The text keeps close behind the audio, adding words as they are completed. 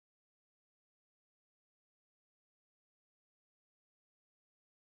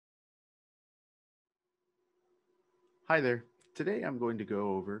Hi there. Today I'm going to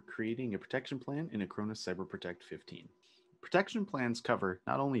go over creating a protection plan in Acronis Cyber Protect 15. Protection plans cover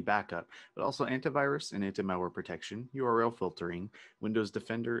not only backup, but also antivirus and anti-malware protection, URL filtering, Windows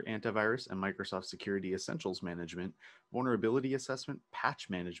Defender antivirus and Microsoft Security Essentials management, vulnerability assessment, patch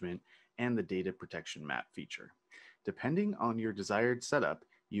management, and the data protection map feature. Depending on your desired setup,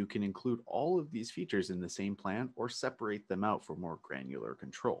 you can include all of these features in the same plan or separate them out for more granular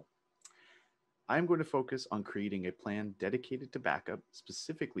control. I'm going to focus on creating a plan dedicated to backup,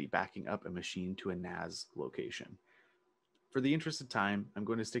 specifically backing up a machine to a NAS location. For the interest of time, I'm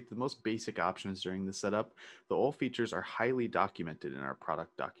going to stick to the most basic options during the setup, though all features are highly documented in our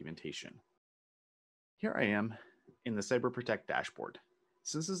product documentation. Here I am in the Cyber Protect dashboard.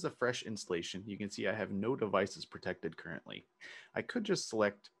 Since this is a fresh installation, you can see I have no devices protected currently. I could just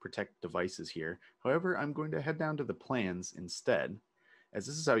select Protect Devices here. However, I'm going to head down to the plans instead, as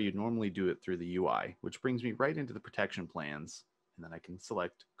this is how you'd normally do it through the UI, which brings me right into the protection plans, and then I can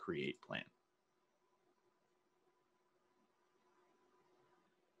select Create Plan.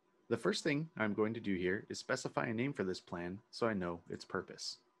 The first thing I'm going to do here is specify a name for this plan so I know its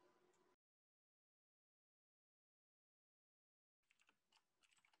purpose.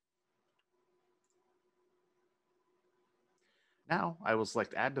 Now I will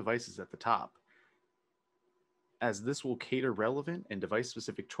select Add Devices at the top, as this will cater relevant and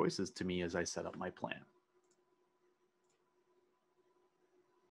device-specific choices to me as I set up my plan.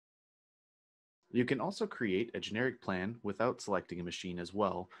 You can also create a generic plan without selecting a machine as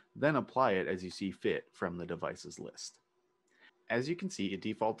well, then apply it as you see fit from the devices list. As you can see, it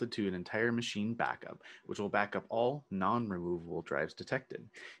defaulted to an entire machine backup, which will back up all non-removable drives detected.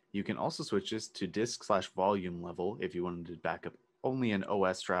 You can also switch this to disk/volume level if you wanted to back up only an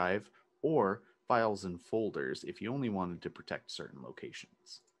OS drive, or files and folders if you only wanted to protect certain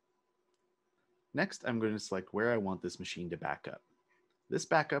locations. Next, I'm going to select where I want this machine to back up. This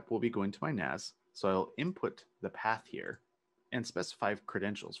backup will be going to my NAS, so I'll input the path here and specify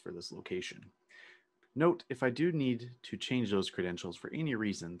credentials for this location. Note, if I do need to change those credentials for any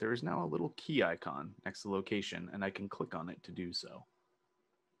reason, there is now a little key icon next to the location, and I can click on it to do so.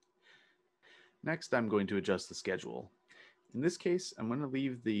 Next, I'm going to adjust the schedule. In this case, I'm going to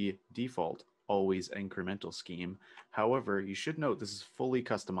leave the default always incremental scheme. However, you should note this is fully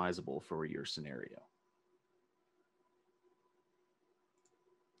customizable for your scenario.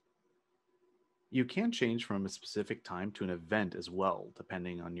 You can change from a specific time to an event as well,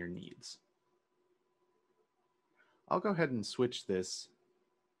 depending on your needs. I'll go ahead and switch this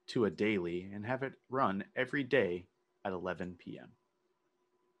to a daily and have it run every day at 11 p.m.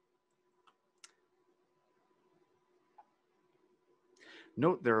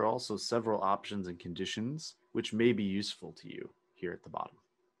 Note there are also several options and conditions which may be useful to you here at the bottom.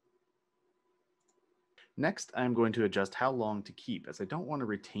 Next, I'm going to adjust how long to keep, as I don't want to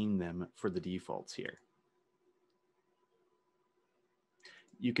retain them for the defaults here.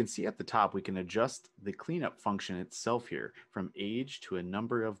 You can see at the top we can adjust the cleanup function itself here from age to a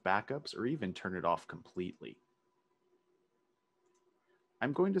number of backups, or even turn it off completely.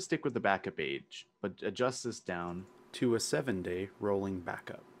 I'm going to stick with the backup age, but adjust this down to a 7-day rolling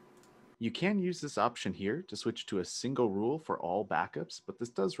backup. You can use this option here to switch to a single rule for all backups, but this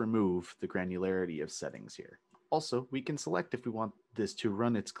does remove the granularity of settings here. Also, we can select if we want this to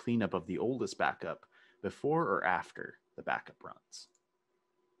run its cleanup of the oldest backup before or after the backup runs.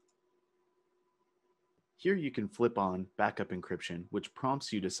 Here you can flip on backup encryption, which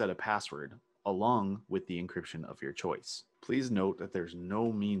prompts you to set a password along with the encryption of your choice. Please note that there's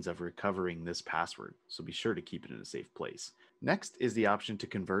no means of recovering this password, so be sure to keep it in a safe place. Next is the option to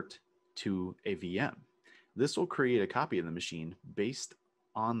convert to a VM. This will create a copy of the machine based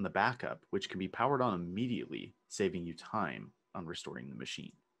on the backup, which can be powered on immediately, saving you time on restoring the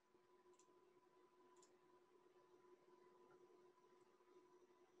machine.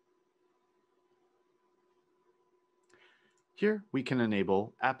 Here we can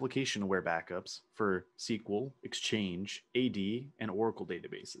enable application-aware backups for SQL, Exchange, AD, and Oracle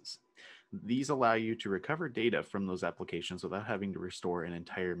databases. These allow you to recover data from those applications without having to restore an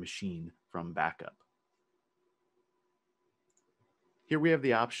entire machine from backup. Here we have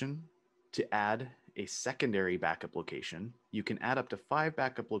the option to add a secondary backup location. You can add up to 5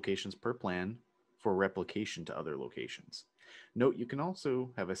 backup locations per plan for replication to other locations. Note you can also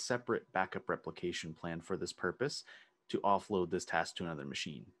have a separate backup replication plan for this purpose to offload this task to another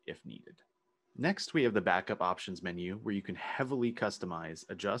machine if needed. Next, we have the backup options menu where you can heavily customize,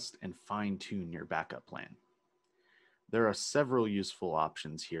 adjust, and fine-tune your backup plan. There are several useful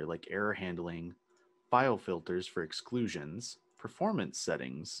options here like error handling, file filters for exclusions, performance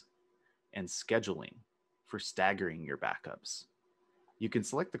settings, and scheduling for staggering your backups. You can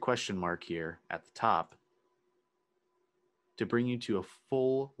select the question mark here at the top to bring you to a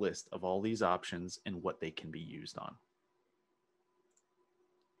full list of all these options and what they can be used on.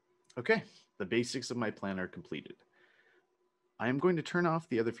 Okay, the basics of my plan are completed. I am going to turn off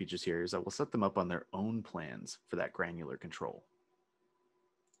the other features here as I will set them up on their own plans for that granular control.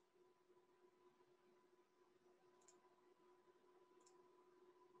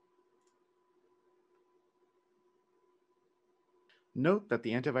 Note that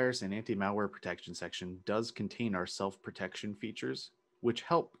the antivirus and anti-malware protection section does contain our self-protection features, which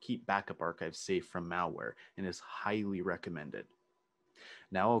help keep backup archives safe from malware and is highly recommended.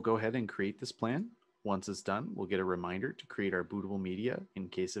 Now I'll go ahead and create this plan. Once it's done, we'll get a reminder to create our bootable media in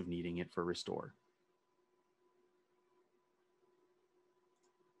case of needing it for restore.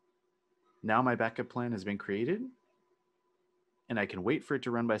 Now my backup plan has been created, and I can wait for it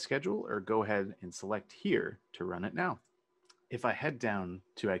to run by schedule or go ahead and select here to run it now. If I head down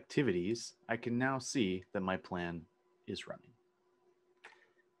to activities, I can now see that my plan is running.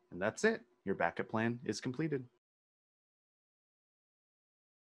 And that's it. Your backup plan is completed.